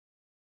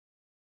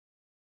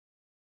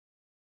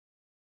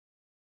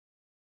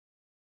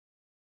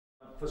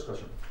First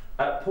question.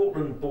 At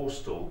Portland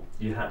Borstal,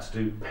 you had to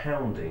do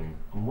pounding,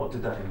 and what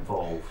did that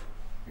involve?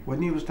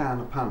 When you was down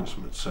the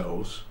punishment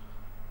cells,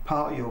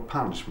 part of your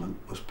punishment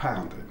was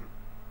pounding.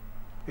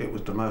 It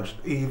was the most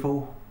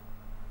evil,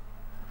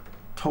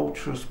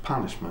 torturous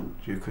punishment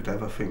you could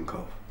ever think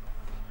of.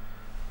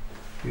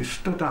 You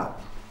stood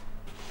up,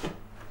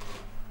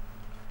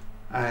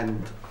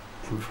 and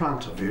in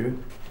front of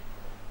you,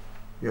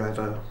 you had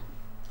a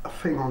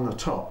thing on the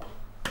top,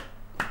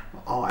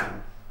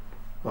 iron,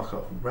 like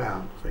a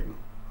round thing,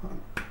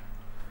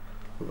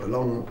 with a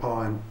long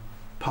iron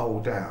pole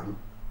down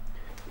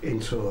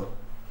into an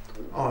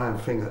iron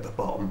thing at the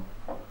bottom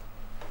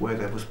where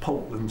there was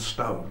Portland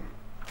stone.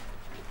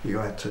 You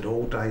had to do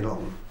all day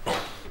long,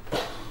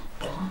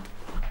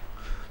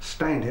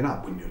 standing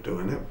up when you're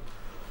doing it,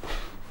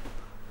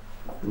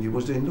 and you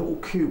was in little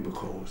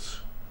cubicles,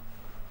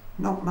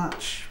 not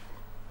much,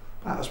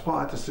 about as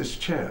wide as this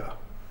chair,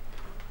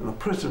 and a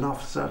prison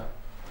officer,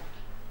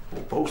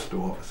 or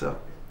postal officer,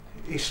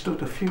 he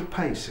stood a few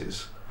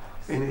paces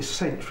in his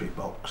sentry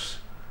box,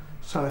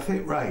 so if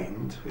it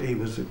rained, he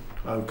was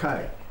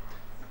okay.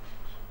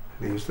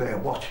 And he was there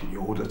watching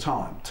you all the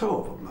time, two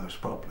of them most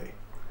probably,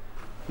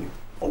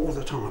 all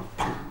the time,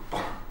 boom,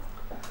 boom.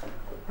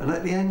 And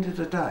at the end of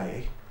the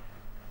day,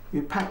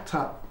 you packed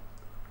up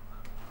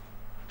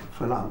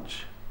for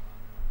lunch.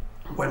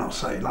 When I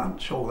say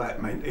lunch, all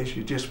that meant is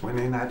you just went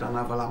in, had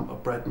another lump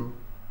of bread, and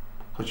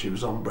because you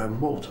was on bread and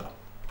water.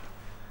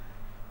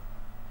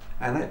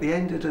 And at the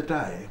end of the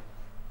day,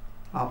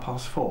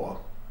 4:30,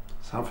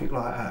 something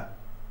like that,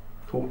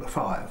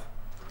 4:45,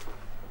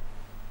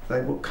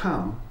 they would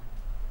come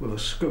with a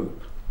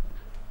scoop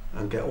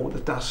and get all the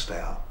dust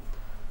out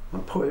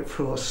and put it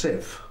through a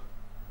sieve.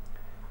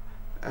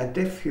 And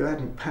if you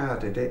hadn't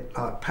powdered it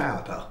like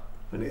powder,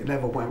 and it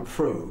never went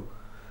through,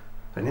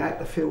 and you had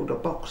to fill the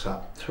box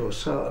up to a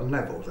certain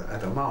level that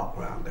had a mark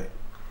around it.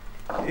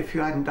 If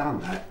you hadn't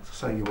done that,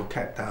 so you were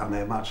kept down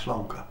there much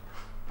longer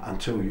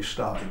until you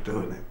started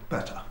doing it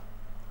better.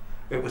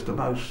 It was the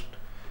most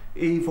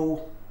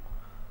evil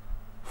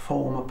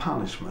form of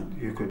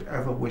punishment you could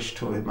ever wish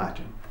to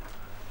imagine.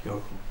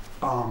 Your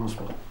arms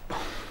were...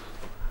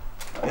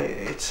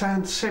 It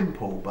sounds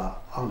simple,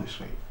 but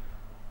honestly,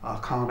 I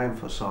can't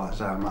emphasise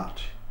how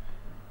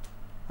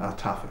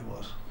tough it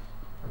was.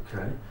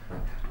 Okay.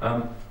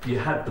 You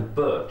had the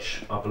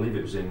birch, I believe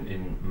it was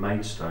in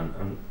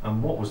Maidstone,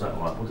 and what was that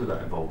like? What did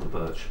that involve, the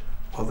birch?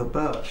 Well, the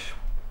birch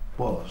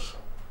was,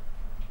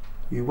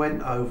 you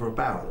went over a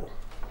barrel.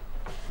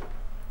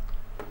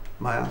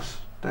 May I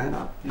stand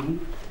up? You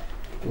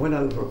went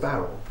over a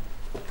barrel,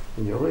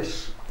 and your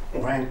wrists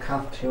were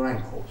handcuffed to your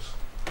ankles,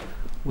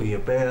 with your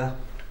bare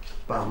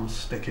bums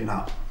sticking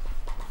up,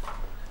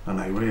 and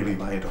they really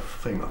made a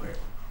thing of it.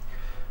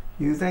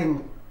 You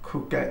then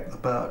could get the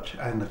birch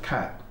and the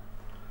cat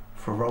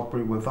for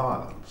robbery with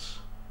violence.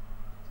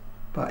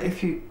 But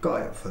if you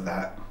got it for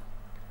that,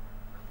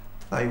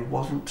 they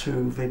wasn't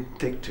too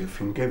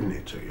vindictive in giving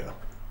it to you,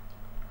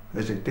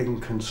 as it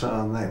didn't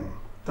concern them.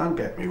 Don't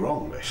get me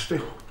wrong, they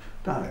still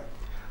done it.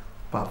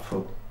 But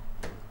for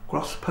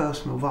gross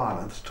personal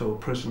violence to a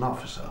prison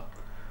officer,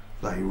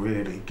 they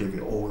really give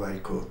it all they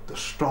could. The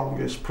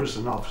strongest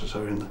prison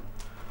officer in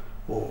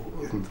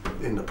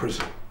the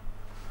prison.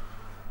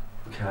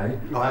 Okay.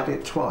 I had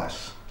it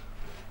twice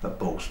at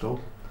Borstal.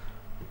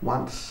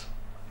 Once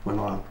when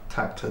I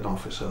attacked an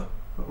officer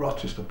at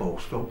Rochester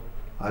Borstal.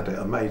 I had it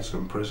at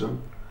Maidstone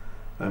prison,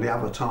 and the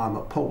other time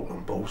at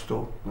Portland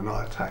Borstal when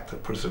I attacked a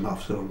prison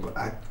officer and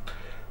had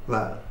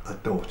that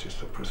at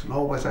Dorchester prison. I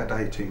always had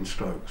 18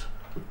 strokes.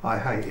 I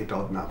hated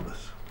odd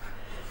numbers.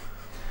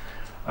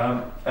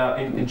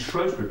 In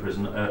Shrewsbury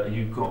prison,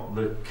 you got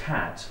the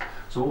cat.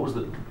 So what was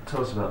the...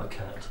 Tell us about the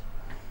cat.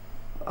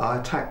 I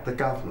attacked the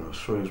governor of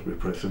Shrewsbury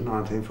prison,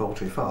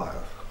 1945,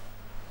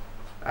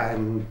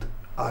 and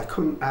I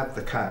couldn't have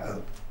the cat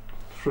at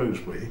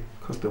Shrewsbury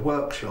because the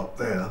workshop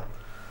there,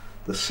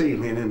 the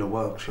ceiling in the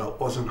workshop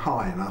wasn't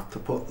high enough to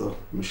put the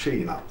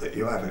machine up that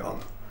you have it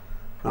on.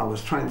 And I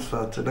was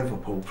transferred to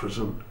Liverpool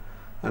prison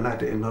and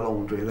had it in the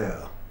laundry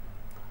there.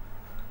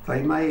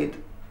 They made,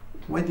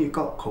 when you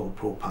got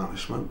corporal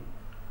punishment,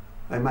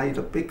 they made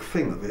a big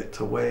thing of it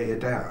to wear you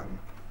down.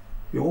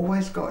 You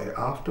always got it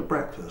after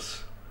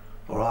breakfast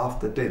or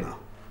after dinner,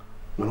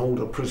 when all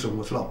the prison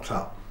was locked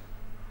up.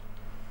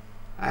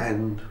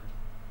 And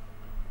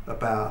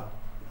about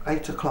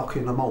 8 o'clock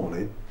in the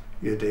morning,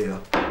 you'd hear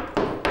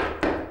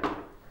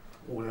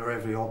all their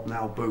heavy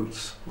hobnail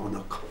boots on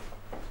the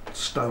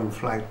stone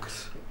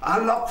flags.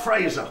 Unlock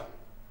Fraser!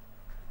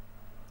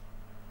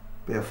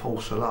 Be a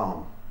false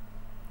alarm.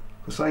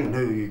 Because they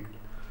knew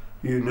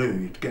you knew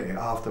you'd get it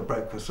after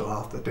breakfast or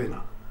after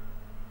dinner.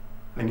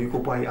 And you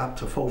could wait up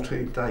to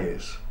 14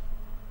 days.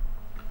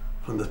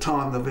 From the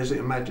time the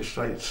visiting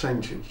magistrate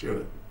sentenced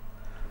you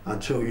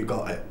until you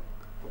got it,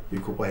 you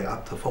could wait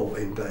up to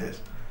 14 days.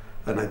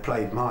 And they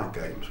played mind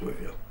games with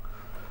you.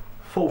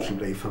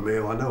 Fortunately for me,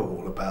 I know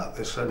all about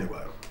this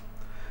anyway.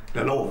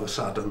 Then all of a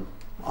sudden,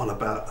 on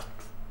about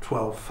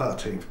 12th,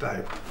 13th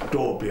day,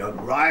 door be on,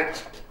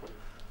 right?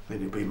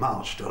 and you'd be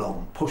marched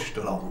along, pushed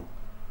along,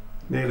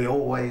 nearly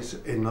always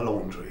in the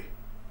laundry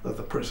of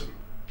the prison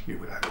you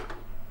would have.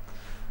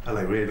 And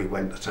they really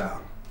went to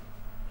town.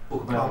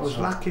 I was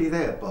lucky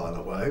there, by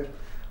the way,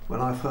 when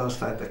I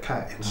first had the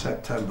cat in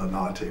September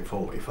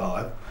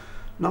 1945,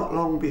 not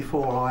long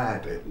before I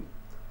had it.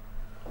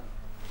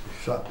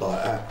 It's up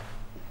like that,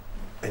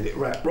 and it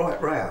wrapped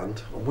right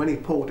round, and when he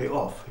pulled it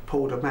off, he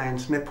pulled a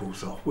man's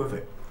nipples off with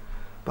it.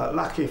 But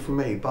lucky for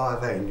me, by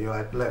then you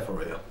had leather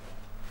here,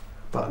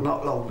 but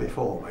not long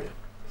before me.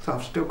 So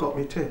I've still got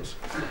my tits.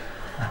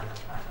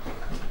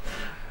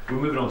 We're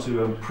moving on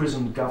to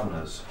prison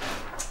governors.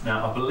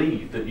 Now, I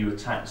believe that you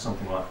attacked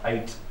something like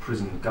 8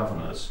 prison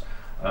governors,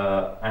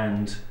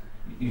 and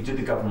you did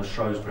the governor of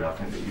Shrewsbury, I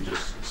think that you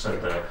just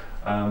said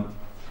there.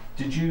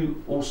 Did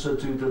you also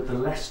do the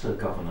Leicester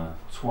governor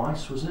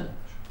twice, was it?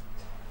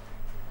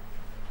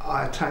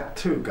 I attacked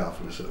 2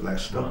 governors at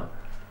Leicester. Right.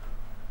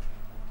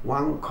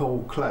 One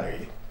called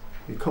Clay,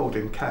 he called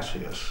him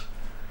Cassius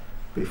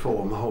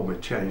before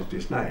Mohammed changed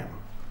his name,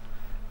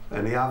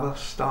 and the other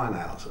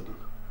Steinhausen.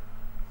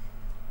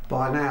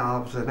 By now I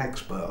was an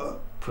expert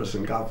at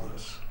prison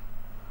governors.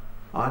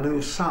 I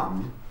knew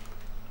some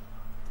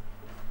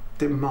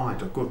didn't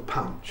mind a good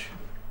punch,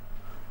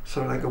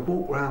 so they could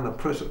walk round the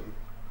prison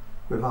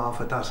with half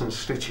a dozen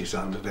stitches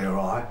under their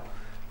eye.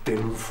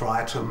 Didn't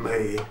frighten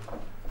me.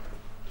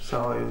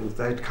 So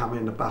they'd come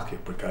in the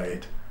bucket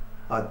brigade.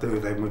 I'd do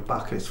them with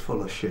buckets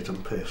full of shit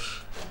and piss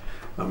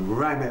and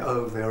ram it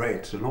over their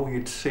heads, and all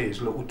you'd see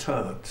is little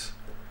turds.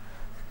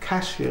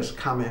 Cassius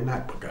come in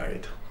that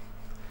brigade.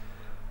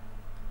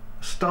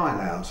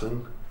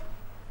 Steinhausen,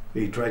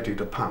 he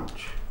dreaded a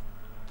punch,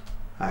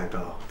 and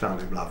done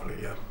him lovely,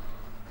 yeah.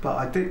 But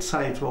I did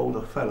say to all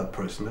the fellow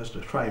prisoners,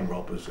 the train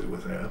robbers who were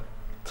there,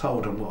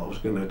 told them what I was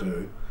going to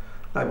do.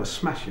 They were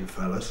smashing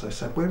fellas. They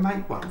said, "We'll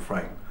make one,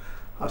 Frank."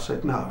 I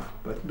said, "No,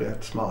 but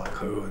that's my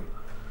coup and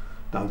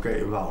don't get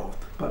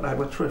involved." But they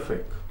were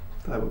terrific.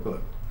 They were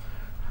good.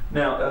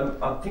 Now,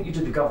 I think you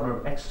did the governor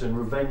of Exeter in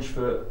revenge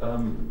for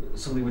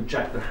something with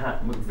Jack the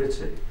Hat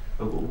McVitie.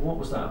 What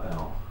was that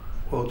about?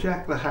 Well,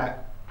 Jack the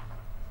Hat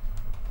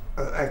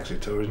at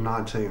Exeter in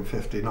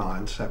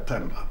 1959,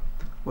 September,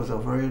 was a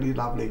really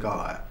lovely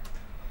guy.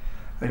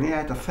 And he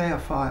had a fair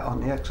fight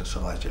on the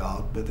exercise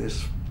yard with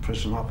this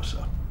prison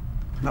officer.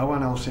 No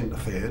one else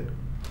interfered.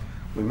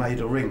 We made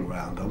a ring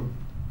round them,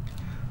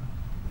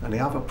 and the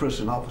other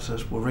prison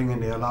officers were ringing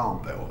the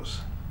alarm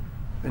bells.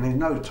 And in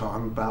no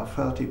time, about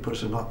 30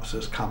 prison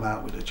officers come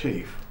out with the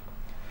chief.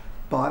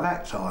 By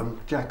that time,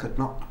 Jack had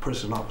knocked the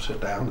prison officer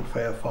down, a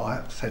fair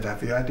fight, said,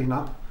 "Have you had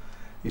enough?"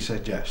 He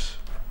said, "Yes."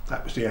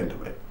 That was the end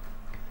of it.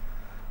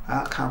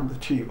 Out come the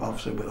chief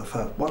officer with a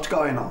first, "What's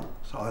going on?"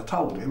 So I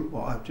told him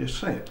what I've just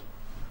said.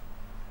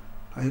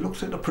 And he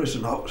looks at the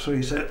prison officer,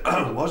 he said,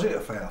 "Was it a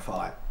fair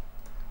fight?"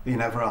 He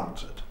never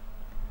answered.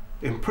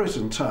 In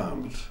prison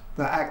terms,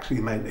 that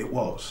actually meant it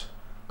was,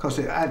 because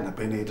if it hadn't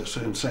been, he'd have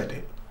soon said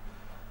it.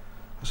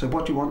 I said,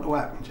 "What do you want to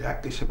happen,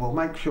 Jack?" He said, "Well,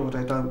 make sure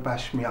they don't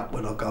bash me up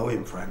when I go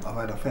in, Frank. I've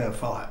had a fair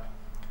fight."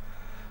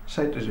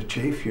 Said to the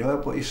chief, "You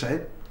heard what he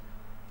said?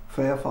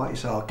 Fair fight." He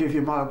said, "I'll give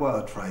you my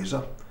word,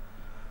 Fraser.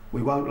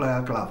 We won't lay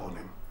a glove on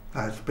him.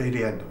 That'll be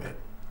the end of it."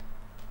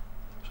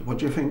 I said, "What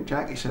do you think,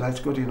 Jack?" He said, "That's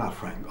good enough,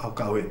 Frank. I'll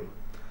go in."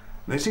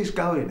 And as he's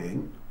going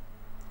in,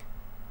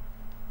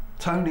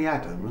 Tony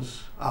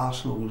Adams,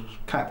 Arsenal's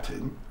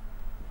captain,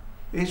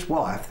 his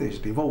wife, he's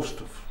divorced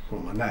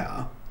from her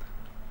now,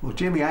 well,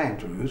 Jimmy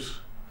Andrews,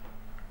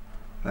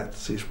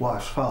 that's his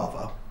wife's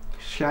father,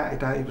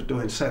 shouted out, he was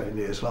doing 7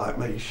 years like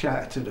me,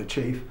 shouted to the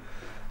chief,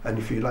 "And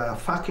if you lay a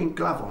fucking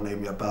glove on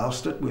him, you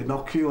bastard, we'll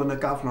knock you and the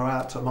governor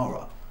out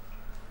tomorrow."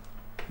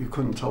 You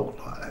couldn't talk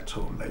like that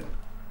to him then.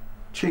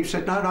 Chief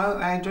said, "No, no,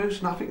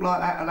 Andrews, nothing like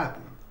that will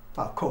happen."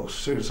 But of course, as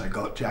soon as they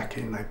got Jack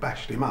in, they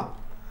bashed him up.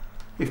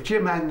 If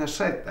Jim hadn't have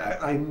said that,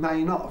 they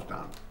may not have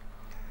done.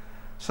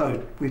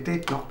 So we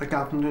did knock the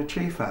governor and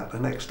chief out the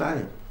next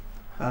day.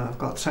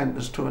 Got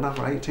sentenced to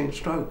another 18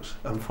 strokes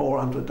and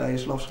 400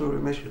 days loss of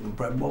remission and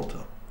bread and water.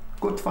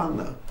 Good fun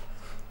though.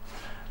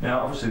 Now,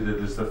 obviously,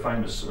 there's the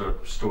famous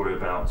story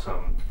about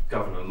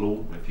Governor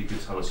Lawton. If you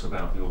could tell us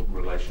about your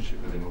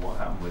relationship with him and what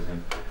happened with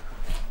him.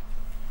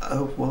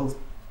 Well,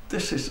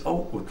 this is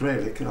awkward,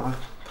 really, because I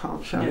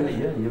can't show you.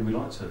 Yeah, we'd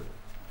like to.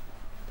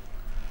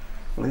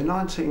 Well, in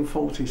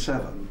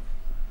 1947,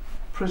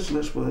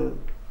 prisoners were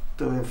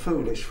doing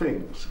foolish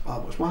things. I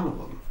was one of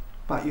them,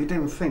 but you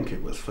didn't think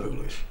it was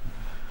foolish.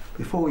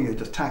 Before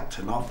you'd attacked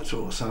an officer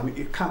or something,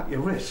 you cut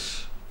your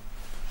wrists,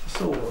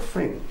 sort of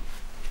thing.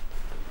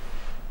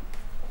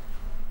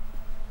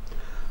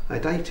 I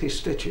had 80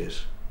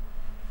 stitches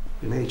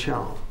in each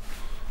arm.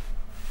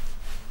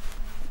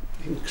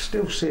 You can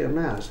still see them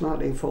now. It's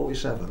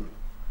 1947.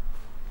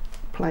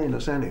 Plain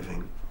as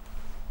anything.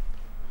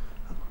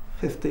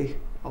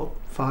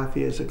 55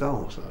 years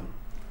ago or so.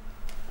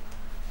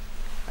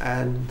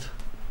 And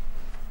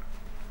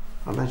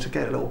I managed to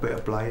get a little bit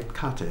of blade,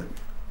 cut it.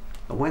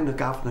 And when the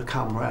governor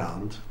come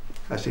round,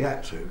 as he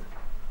had to,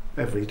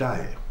 every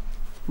day,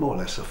 more or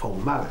less a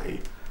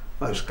formality,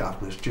 Most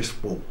governors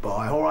just walk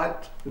by, all right,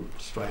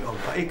 straight on.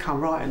 But he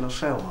come right in the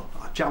cell.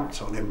 I jumped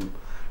on him,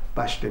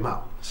 bashed him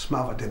up,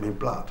 smothered him in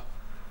blood.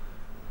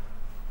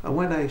 And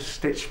when they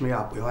stitched me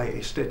up with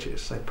 80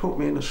 stitches, they put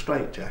me in a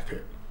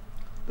straitjacket.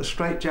 The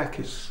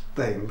straitjackets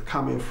then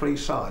come in 3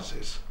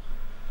 sizes: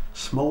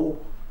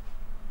 small,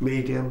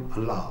 medium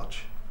and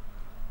large.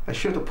 They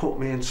should have put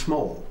me in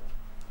small,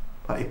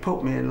 but he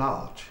put me in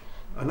large.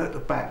 And at the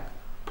back,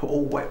 put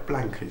all wet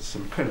blankets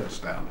and pillows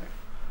down there.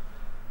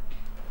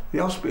 The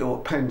hospital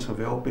at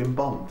Pentonville had been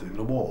bombed in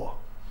the war.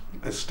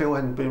 It still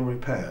hadn't been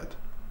repaired.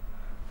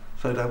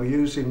 So they were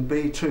using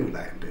B2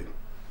 landing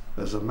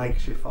as a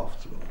makeshift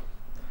hospital.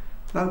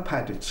 No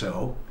padded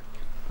cell,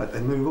 but they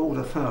moved all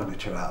the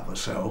furniture out of the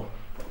cell,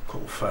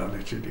 called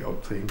furniture, the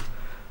odd thing,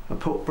 and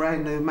put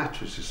brand new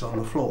mattresses on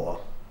the floor.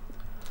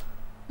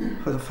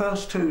 For the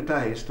first 2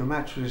 days, the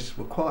mattresses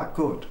were quite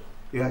good.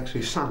 You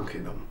actually sunk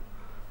in them.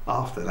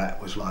 After that,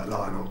 it was like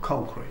lying on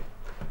concrete.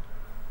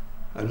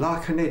 And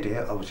like an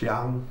idiot, I was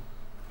young,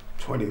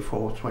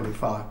 24,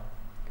 25.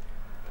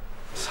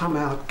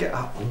 Somehow I'd get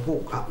up and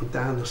walk up and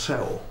down the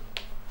cell.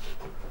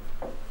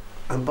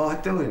 And by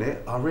doing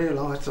it, I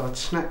realised I'd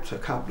snapped a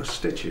couple of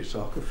stitches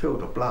so I could feel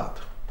the blood.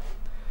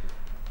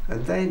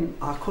 And then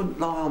I couldn't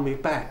lie on my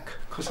back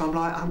because I'm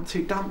like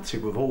Humpty Dumpty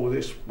with all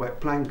this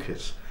wet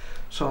blankets.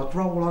 So I'd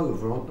roll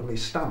over onto my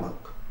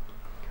stomach.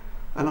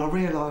 And I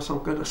realised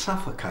I'm going to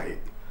suffocate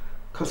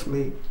because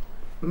my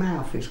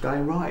mouth is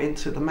going right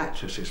into the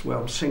mattresses where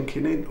I'm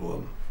sinking into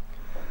them.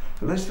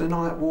 And as the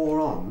night wore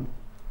on,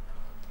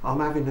 I'm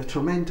having a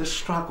tremendous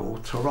struggle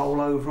to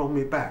roll over on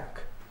my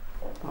back.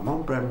 I'm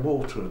on bread and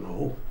water and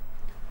all.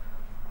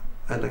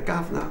 And the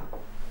governor,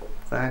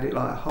 they had it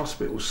like a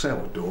hospital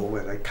cell door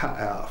where they cut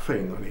out a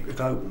thing and he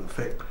could open the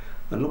thing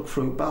and look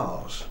through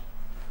bars.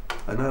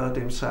 And heard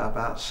him say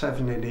about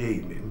 7 in the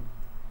evening.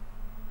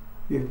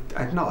 You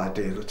had no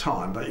idea at the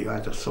time, but you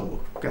had to sort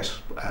of guess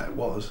how it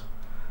was.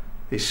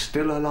 He's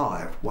still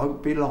alive,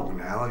 won't be long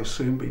now, he'll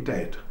soon be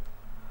dead.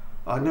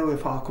 I knew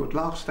if I could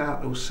last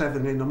out till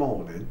 7 in the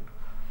morning,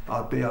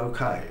 I'd be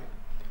okay.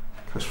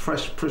 Because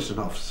fresh prison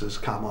officers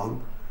come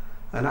on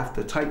and have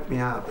to take me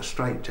out of the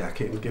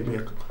straitjacket and give me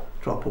a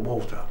drop of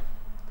water.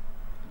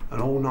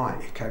 And all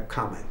night he kept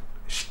coming.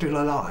 He's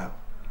still alive.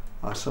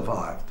 I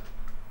survived.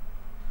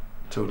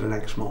 Till the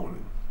next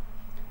morning.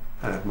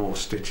 I had more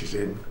stitches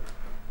in.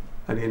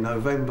 And in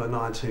November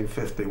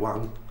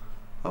 1951,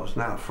 I was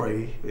now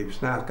free. He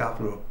was now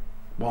governor of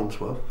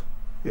Wandsworth.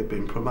 He'd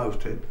been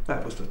promoted.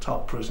 That was the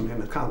top prison in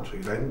the country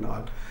then,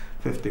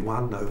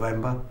 1951,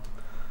 November.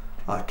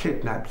 I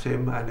kidnapped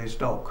him and his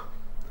dog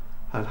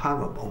and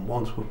hung them on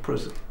Wandsworth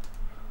Prison.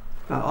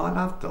 Now, I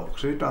love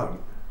dogs, who don't?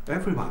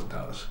 Everyone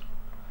does.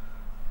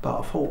 But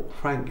I thought,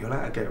 Frank, you'll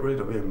have to get rid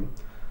of him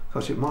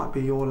because it might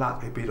be your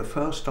luck. He'd be the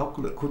first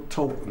dog that could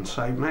talk and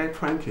say, Mad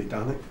Frankie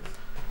done it.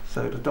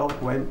 So the dog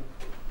went,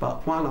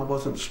 but one, I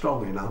wasn't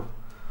strong enough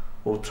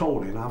or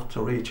tall enough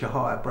to reach a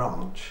higher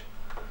branch,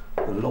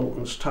 and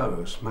Lawton's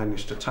toes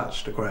managed to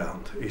touch the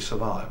ground. He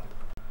survived.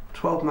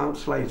 12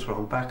 months later,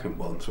 I'm back in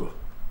Wandsworth,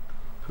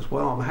 because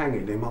while I'm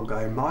hanging him, I'm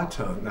going, my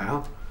turn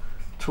now.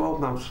 12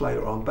 months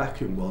later, I'm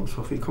back in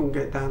Wandsworth. He couldn't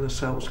get down the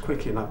cells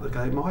quick enough to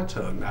go, my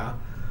turn now.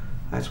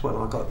 That's when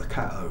I got the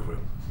cat over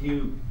him.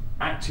 You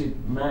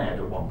acted mad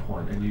at one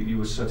point, and you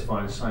were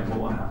certified insane.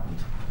 What happened?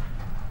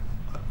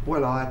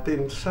 Well, I had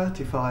been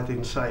certified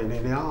insane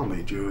in the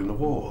army during the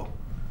war.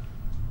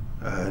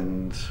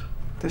 And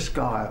this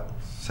guy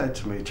said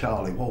to me,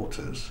 Charlie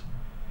Waters,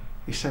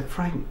 he said,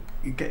 Frank,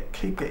 you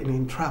keep getting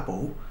in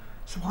trouble,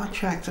 so why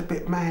don't you act a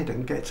bit mad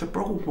and get to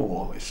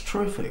Broadmoor? It's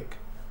terrific.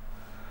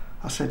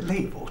 I said,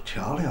 leave off,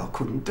 Charlie, I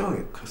couldn't do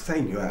it, because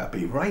then you had to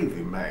be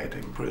raving mad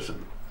in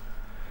prison.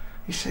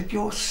 He said,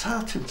 your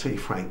certainty,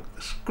 Frank,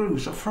 the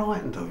screws are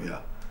frightened of you.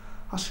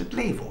 I said,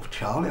 leave off,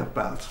 Charlie, I'm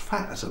about as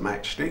fat as a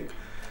matchstick.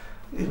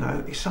 You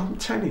know, he said, I'm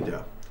telling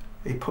you.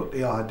 He put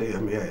the idea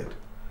in my head.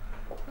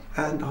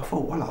 And I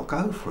thought, well, I'll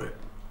go for it.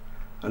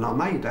 And I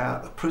made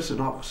out the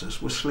prison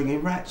officers were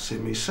slinging rats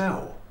in my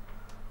cell.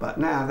 But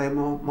now they're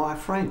my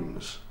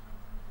friends.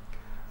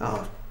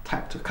 I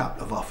tapped a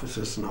couple of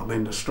officers and I'm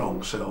in the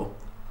strong cell.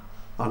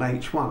 On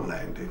H1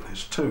 landing,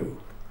 there's 2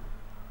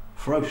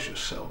 ferocious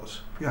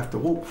cells. You have to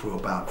walk through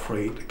about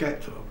 3 to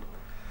get to them.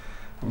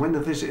 And when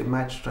the visiting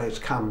magistrates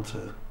come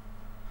to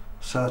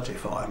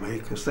certify me,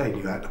 because then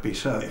you had to be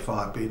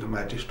certified by the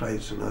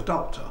magistrates and a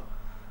doctor.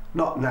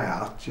 Not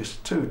now,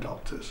 just 2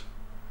 doctors.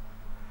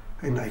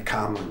 And they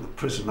come and the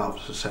prison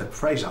officer said,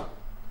 Fraser,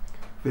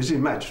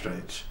 visiting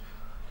magistrates,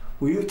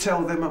 will you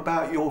tell them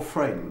about your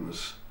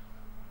friends,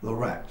 the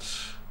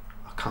rats?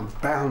 I come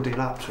bounding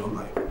up to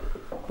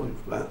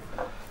them.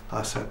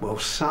 I said, well,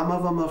 some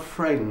of them are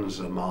friends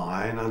of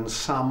mine and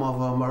some of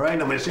them are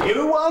enemies. Are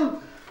you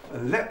one?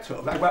 And leapt at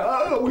them. They went,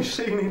 oh, we've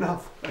seen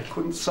enough. They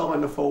couldn't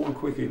sign the form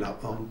quick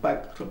enough. I'm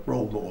back to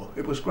Broadmoor.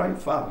 It was great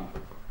fun.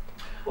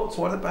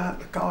 What about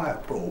the guy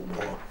at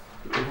Broadmoor?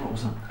 What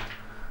was that?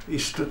 He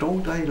stood all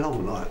day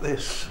long like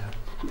this.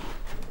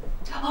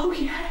 Oh,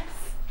 yes.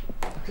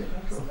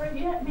 Sorry,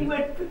 yeah, he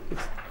went...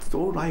 Stood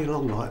all day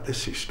long like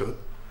this he stood.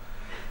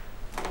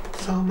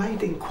 So I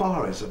made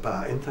inquiries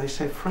about him. They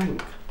said,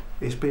 Frank,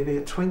 he's been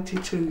here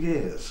 22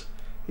 years.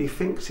 He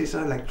thinks it's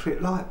an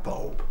electric light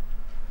bulb.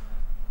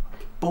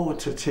 Bored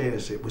to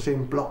tears, it was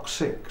in block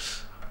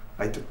 6.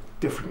 They do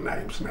different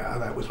names now,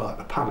 that was like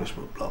the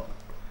punishment block.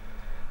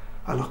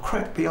 And I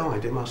crept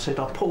behind him, I said,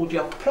 I pulled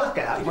your plug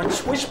out. He went,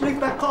 swish me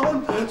back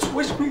on,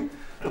 swish me.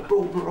 The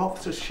Broadmoor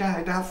officer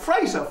shouted out,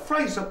 Fraser,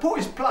 Fraser, put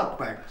his plug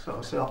back. So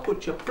I said, I'll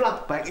put your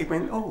plug back. He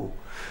went, oh.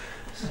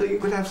 So you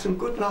could have some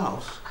good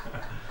laughs.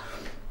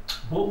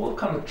 What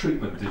kind of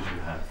treatment did you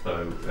have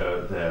though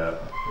there?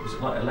 Was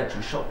it like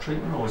electric shock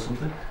treatment or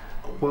something?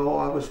 Well,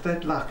 I was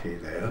dead lucky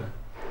there.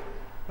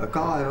 A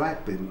guy who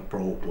had been to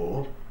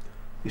Broadmoor,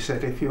 he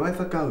said, if you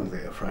ever go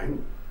there,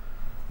 Frank,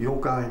 you'll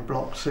go in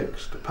block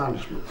 6, the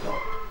punishment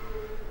block.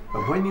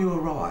 And when you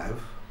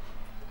arrive,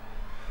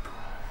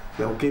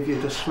 they'll give you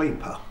the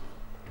sleeper.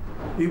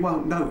 You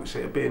won't notice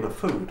it being a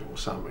food or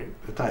something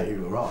the day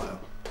you arrive.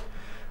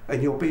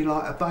 And you'll be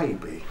like a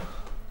baby,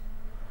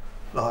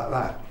 like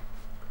that.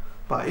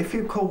 But if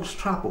you cause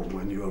trouble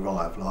when you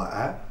arrive like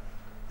that,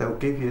 they'll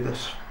give you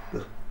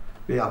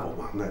the other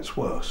one that's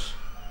worse.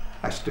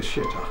 That's the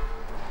shitter.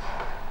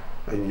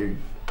 And you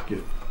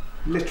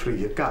literally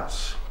your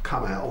guts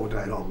come out all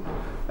day long.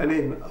 And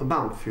in a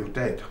month you're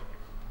dead.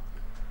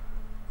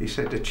 He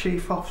said the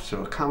chief officer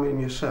will come in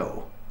your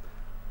cell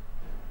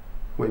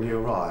when you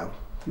arrive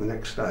the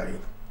next day.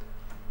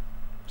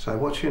 So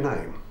what's your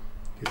name?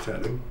 You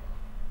tell him.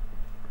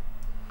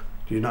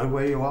 Do you know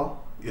where you are?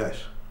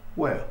 Yes.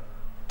 Where?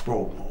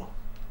 Broadmoor.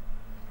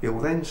 He'll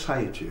then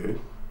say to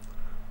you,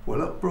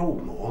 well, at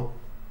Broadmoor,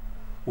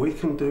 we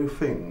can do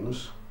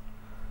things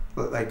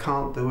that they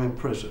can't do in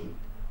prison.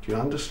 Do you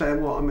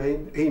understand what I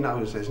mean? He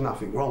knows there's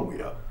nothing wrong with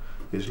you.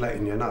 He's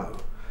letting you know.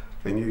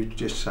 Then you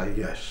just say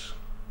yes.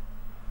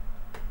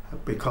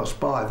 Because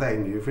by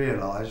then you've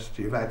realised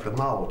you've had the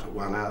mould at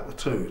 1 out of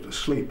 2, the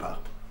sleeper.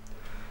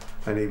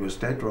 And he was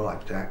dead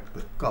right, Jack,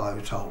 the guy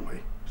who told me.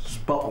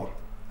 Spot on.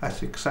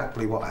 That's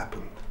exactly what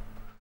happened.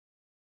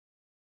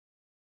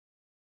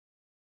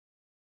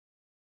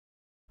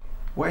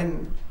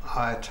 When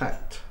I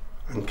attacked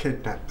and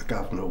kidnapped the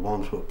governor of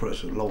Wandsworth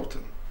Prison,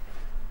 Lawton,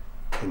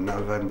 in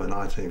November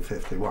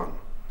 1951,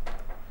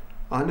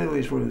 I knew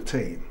his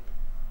routine.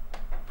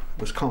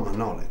 It was common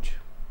knowledge.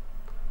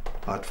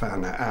 I'd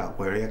found that out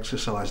where he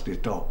exercised his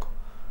dog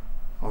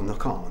on the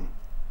common,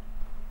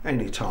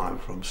 any time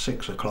from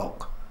 6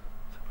 o'clock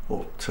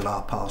or till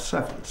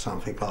 7:30,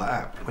 something like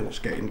that, when it's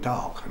getting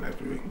dark and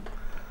everything.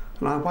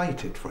 And I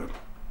waited for him.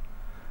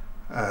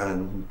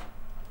 And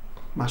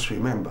must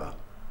remember,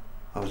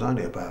 I was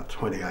only about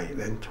 28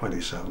 then,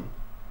 27,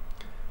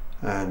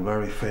 and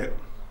very fit.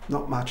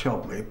 Not much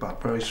of me,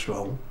 but very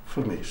strong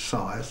for me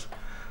size.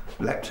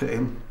 Leapt at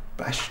him,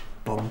 bashed,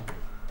 boom,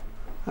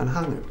 and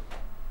hung him.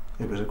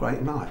 It was a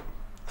great night.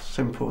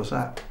 Simple as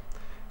that.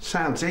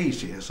 Sounds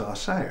easy as I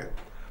say it,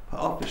 but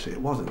obviously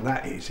it wasn't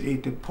that easy. He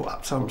did put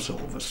up some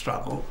sort of a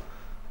struggle,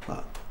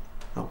 but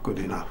not good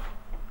enough.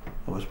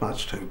 I was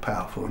much too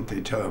powerful and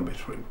determined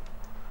for him.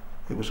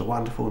 It was a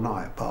wonderful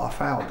night, but I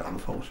failed,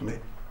 unfortunately.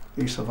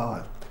 He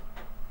survived.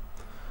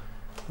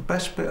 The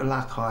best bit of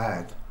luck I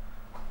had,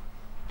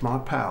 my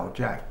pal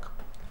Jack,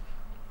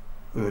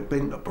 who had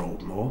been to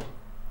Broadmoor,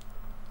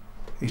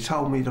 he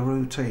told me the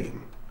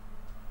routine.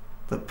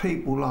 That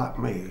people like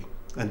me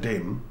and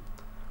him,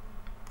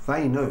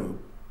 they knew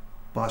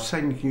by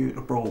sending you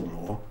to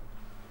Broadmoor,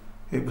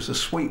 it was a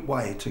sweet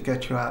way to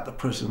get you out the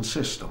prison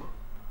system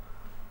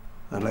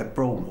and let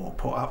Broadmoor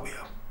put up with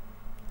you.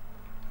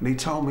 And he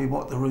told me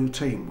what the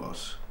routine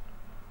was.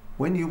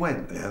 When you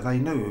went there, they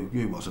knew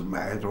you wasn't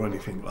mad or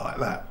anything like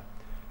that.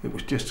 It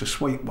was just a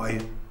sweet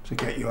way to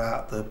get you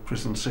out the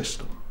prison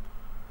system.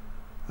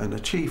 And the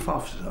chief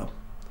officer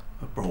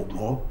of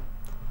Broadmoor,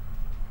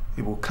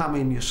 he will come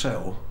in your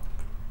cell,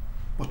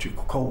 what you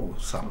could call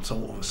some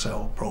sort of a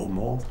cell,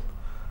 Broadmoor,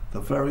 the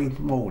very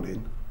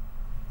morning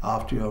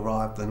after you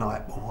arrived the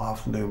night or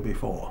afternoon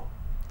before.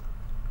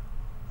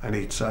 And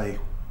he'd say,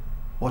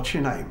 what's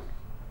your name?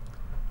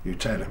 You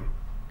tell him.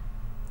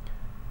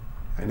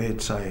 And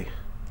he'd say,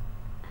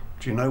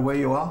 do you know where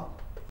you are?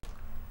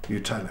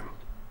 You tell him,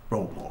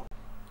 Broadmoor.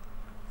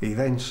 He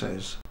then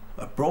says,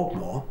 at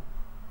Broadmoor,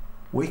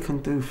 we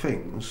can do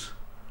things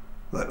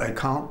that they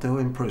can't do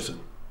in prison.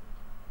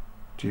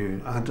 Do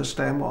you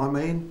understand what I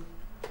mean?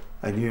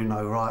 And you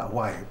know right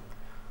away,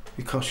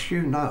 because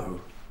you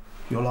know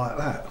you're like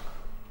that.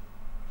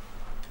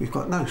 You've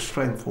got no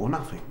strength or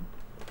nothing,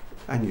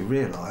 and you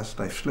realise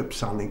they've slipped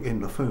something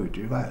in the food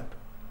you've had,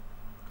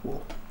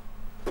 or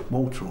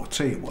water or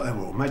tea, whatever,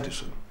 or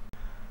medicine.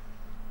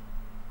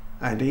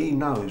 And he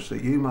knows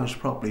that you most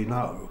probably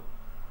know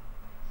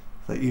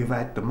that you've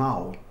had the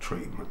mild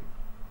treatment.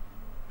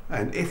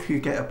 And if you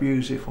get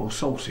abusive or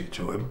saucy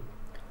to him,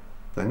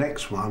 the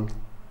next one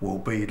will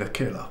be the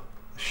killer,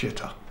 the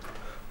shitter,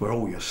 where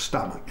all your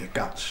stomach, your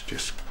guts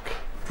just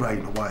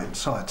drain away.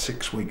 Inside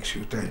 6 weeks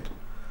you're dead.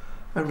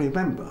 And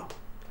remember,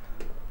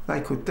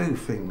 they could do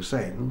things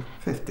then,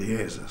 50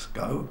 years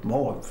ago,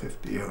 more than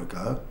 50 years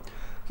ago,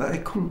 that they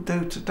couldn't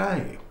do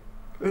today.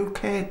 Who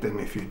cared then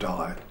if you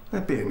died?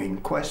 There'd be an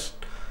inquest,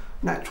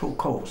 natural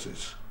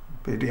causes,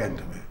 be the end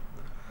of it.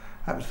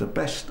 That was the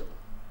best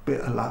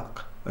bit of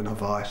luck and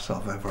advice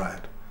I've ever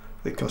had,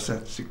 because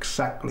that's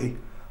exactly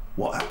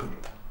what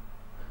happened.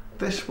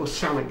 This was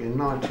something in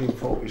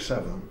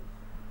 1947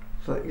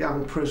 that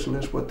young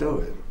prisoners were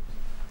doing.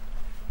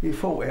 You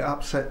thought it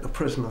upset the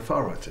prison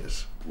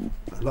authorities.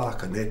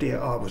 Like an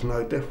idiot, I was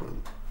no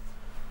different.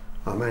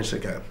 I managed to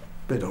get a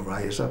bit of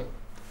razor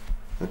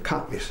and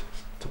cut this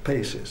to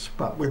pieces,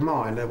 but with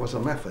mine there was a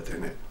method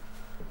in it.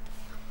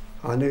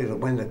 I knew that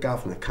when the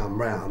governor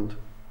come round,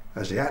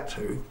 as he had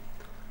to,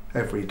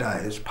 every day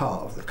as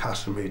part of the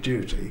customary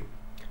duty,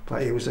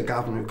 but he was the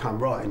governor who come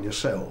right in your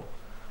cell,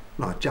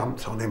 and I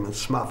jumped on him and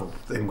smothered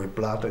him with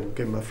blood and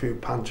gave him a few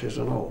punches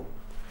and all.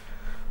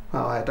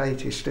 Well, I had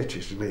 80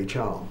 stitches in each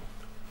arm.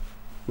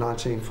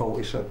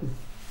 1947,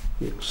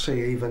 you can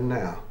see even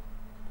now,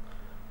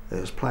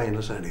 they're as plain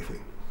as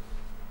anything.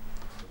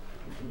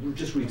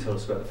 Just retell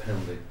us about the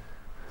pounding.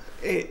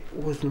 It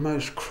was the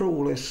most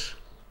cruelest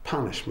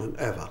punishment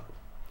ever.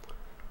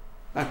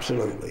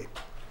 Absolutely.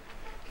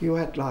 You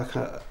had like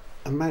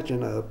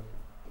imagine a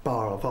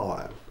bar of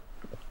iron,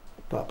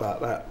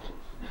 about that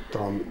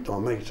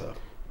diameter,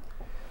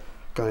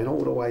 going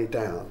all the way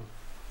down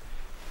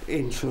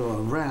into a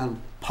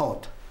round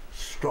pod,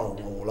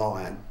 strong all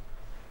iron,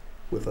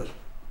 with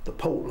the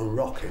Portland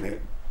rock in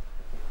it,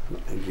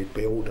 and you'd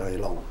be all day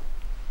long.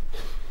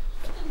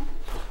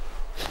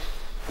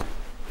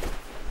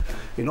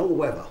 In all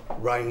weather,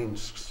 rain,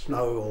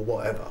 snow or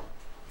whatever.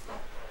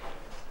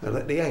 And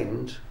at the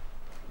end,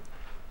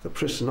 the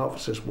prison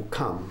officers would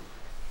come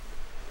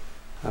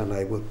and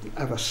they would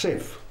have a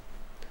sieve,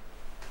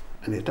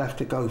 and you'd have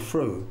to go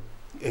through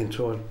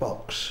into a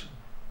box,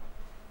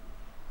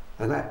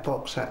 and that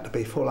box had to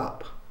be full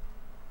up,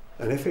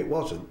 and if it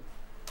wasn't,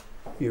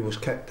 you was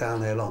kept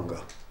down there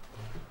longer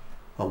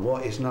on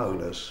what is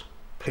known as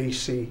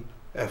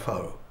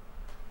PCFO,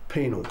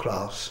 penal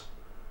class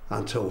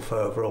until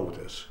further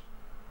orders.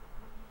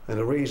 And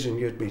the reason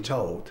you'd be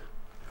told,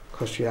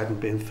 because you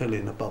hadn't been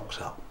filling the box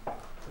up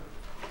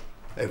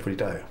every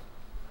day.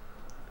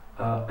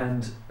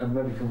 And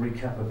maybe you can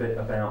recap a bit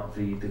about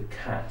the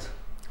cat.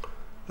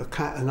 The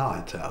cat and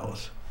nine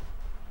tails.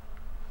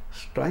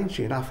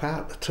 Strangely enough,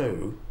 out of the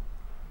two,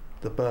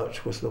 the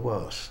birch was the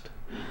worst.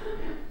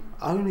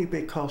 Only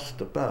because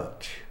the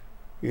birch,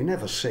 you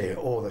never see it,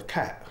 or the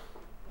cat,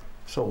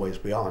 it's always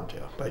behind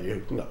you, but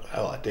you've no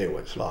idea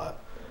what it's like.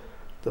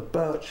 The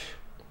birch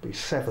would be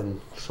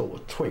 7 sort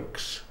of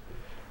twigs,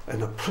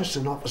 and a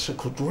prison officer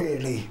could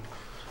really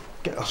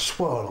get a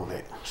swirl on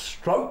it.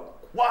 Stroke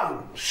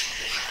 1.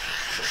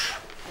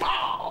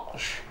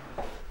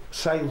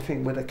 Same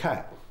thing with a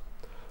cat.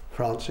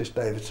 Francis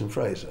Davidson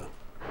Fraser.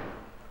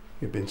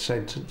 You've been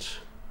sentenced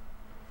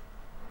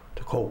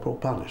to corporal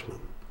punishment.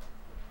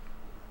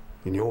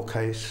 In your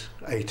case,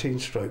 18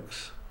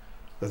 strokes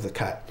of the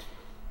cat.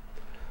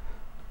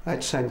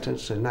 That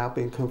sentence has now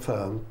been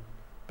confirmed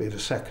by the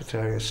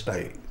Secretary of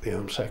State, the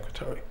Home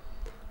Secretary.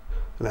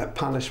 And that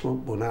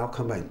punishment will now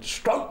commence.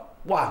 Stroke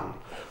 1.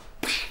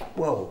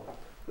 Well,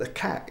 the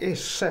cat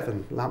is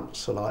 7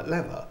 lumps of like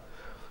leather.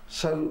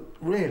 So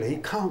really,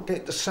 he can't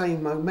get the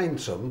same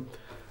momentum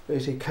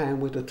as he can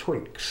with the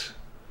twigs.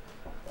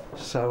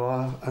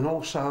 So, and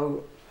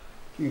also,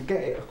 you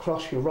get it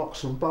across your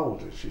rocks and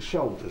boulders, your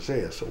shoulders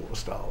here sort of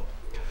style,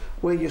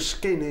 where your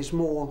skin is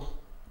more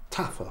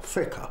tougher,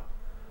 thicker,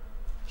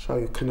 so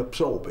you can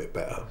absorb it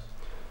better.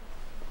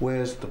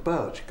 Whereas the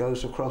birch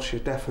goes across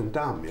your deaf and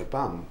dumb, your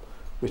bum,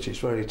 which is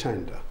very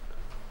tender.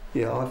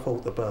 Yeah, I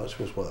thought the birch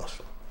was worse.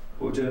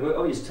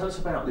 Oh yes, tell us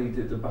about the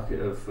bucket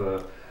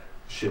of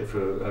shit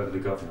for over the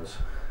governors.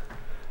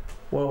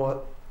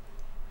 Well,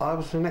 I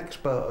was an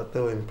expert at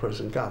doing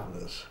prison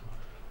governors.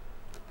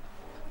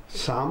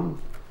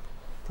 Some,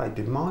 they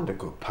didn't mind a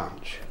good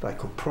punch. They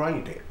could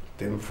parade it.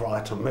 Didn't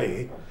frighten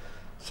me,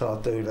 so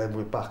I'd do them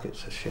with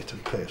buckets of shit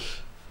and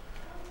piss,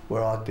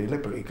 where I'd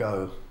deliberately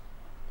go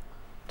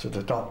to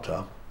the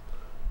doctor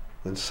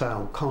and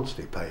sound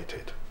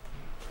constipated.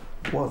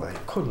 Well, they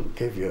couldn't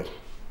give you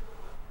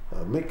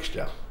a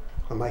mixture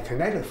and make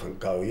an elephant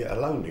go, yet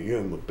alone a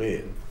human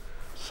being.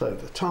 So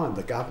the time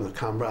the governor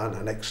come round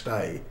the next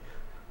day,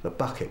 the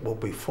bucket will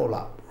be full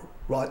up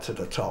right to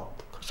the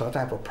top, because I'd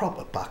have a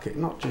proper bucket,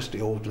 not just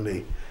the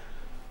ordinary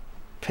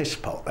piss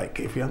pot they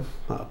give you,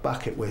 a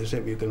bucket where as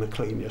if you're going to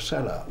clean your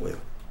cell out with.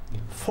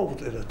 Full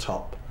to the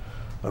top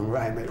and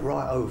ram it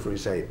right over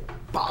his head.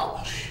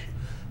 Bosh!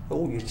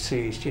 All you'd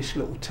see is just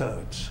little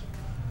turds.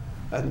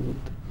 And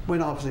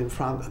when I was in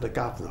front of the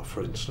governor,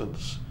 for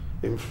instance,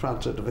 in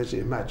front of the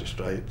visiting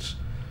magistrates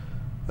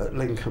at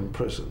Lincoln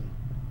Prison,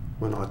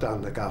 when I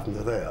done the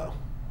governor there,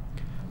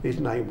 his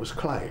name was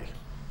Clay,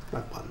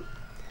 that one.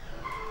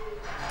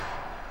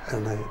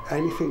 And they,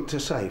 anything to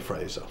say,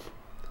 Fraser?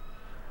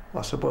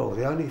 I said, well,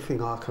 the only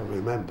thing I can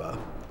remember,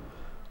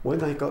 when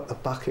they got the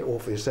bucket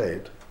off his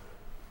head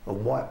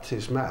and wiped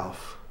his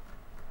mouth,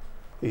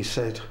 he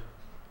said,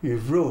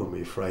 "You've ruined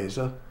me,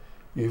 Fraser.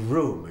 You've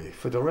ruined me.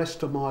 For the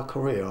rest of my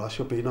career, I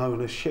shall be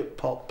known as Ship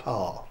Pot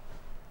Pa.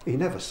 He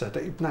never said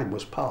that. His name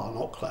was Pa,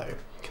 not Clay.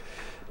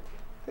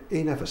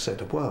 He never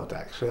said a word,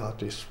 actually. I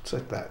just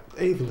said that.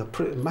 Even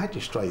the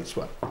magistrates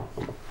were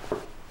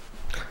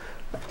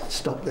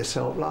stopped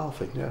themselves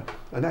laughing, yeah.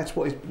 And that's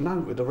what he's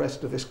known with the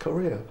rest of his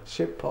career,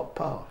 Ship Pot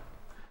Pa.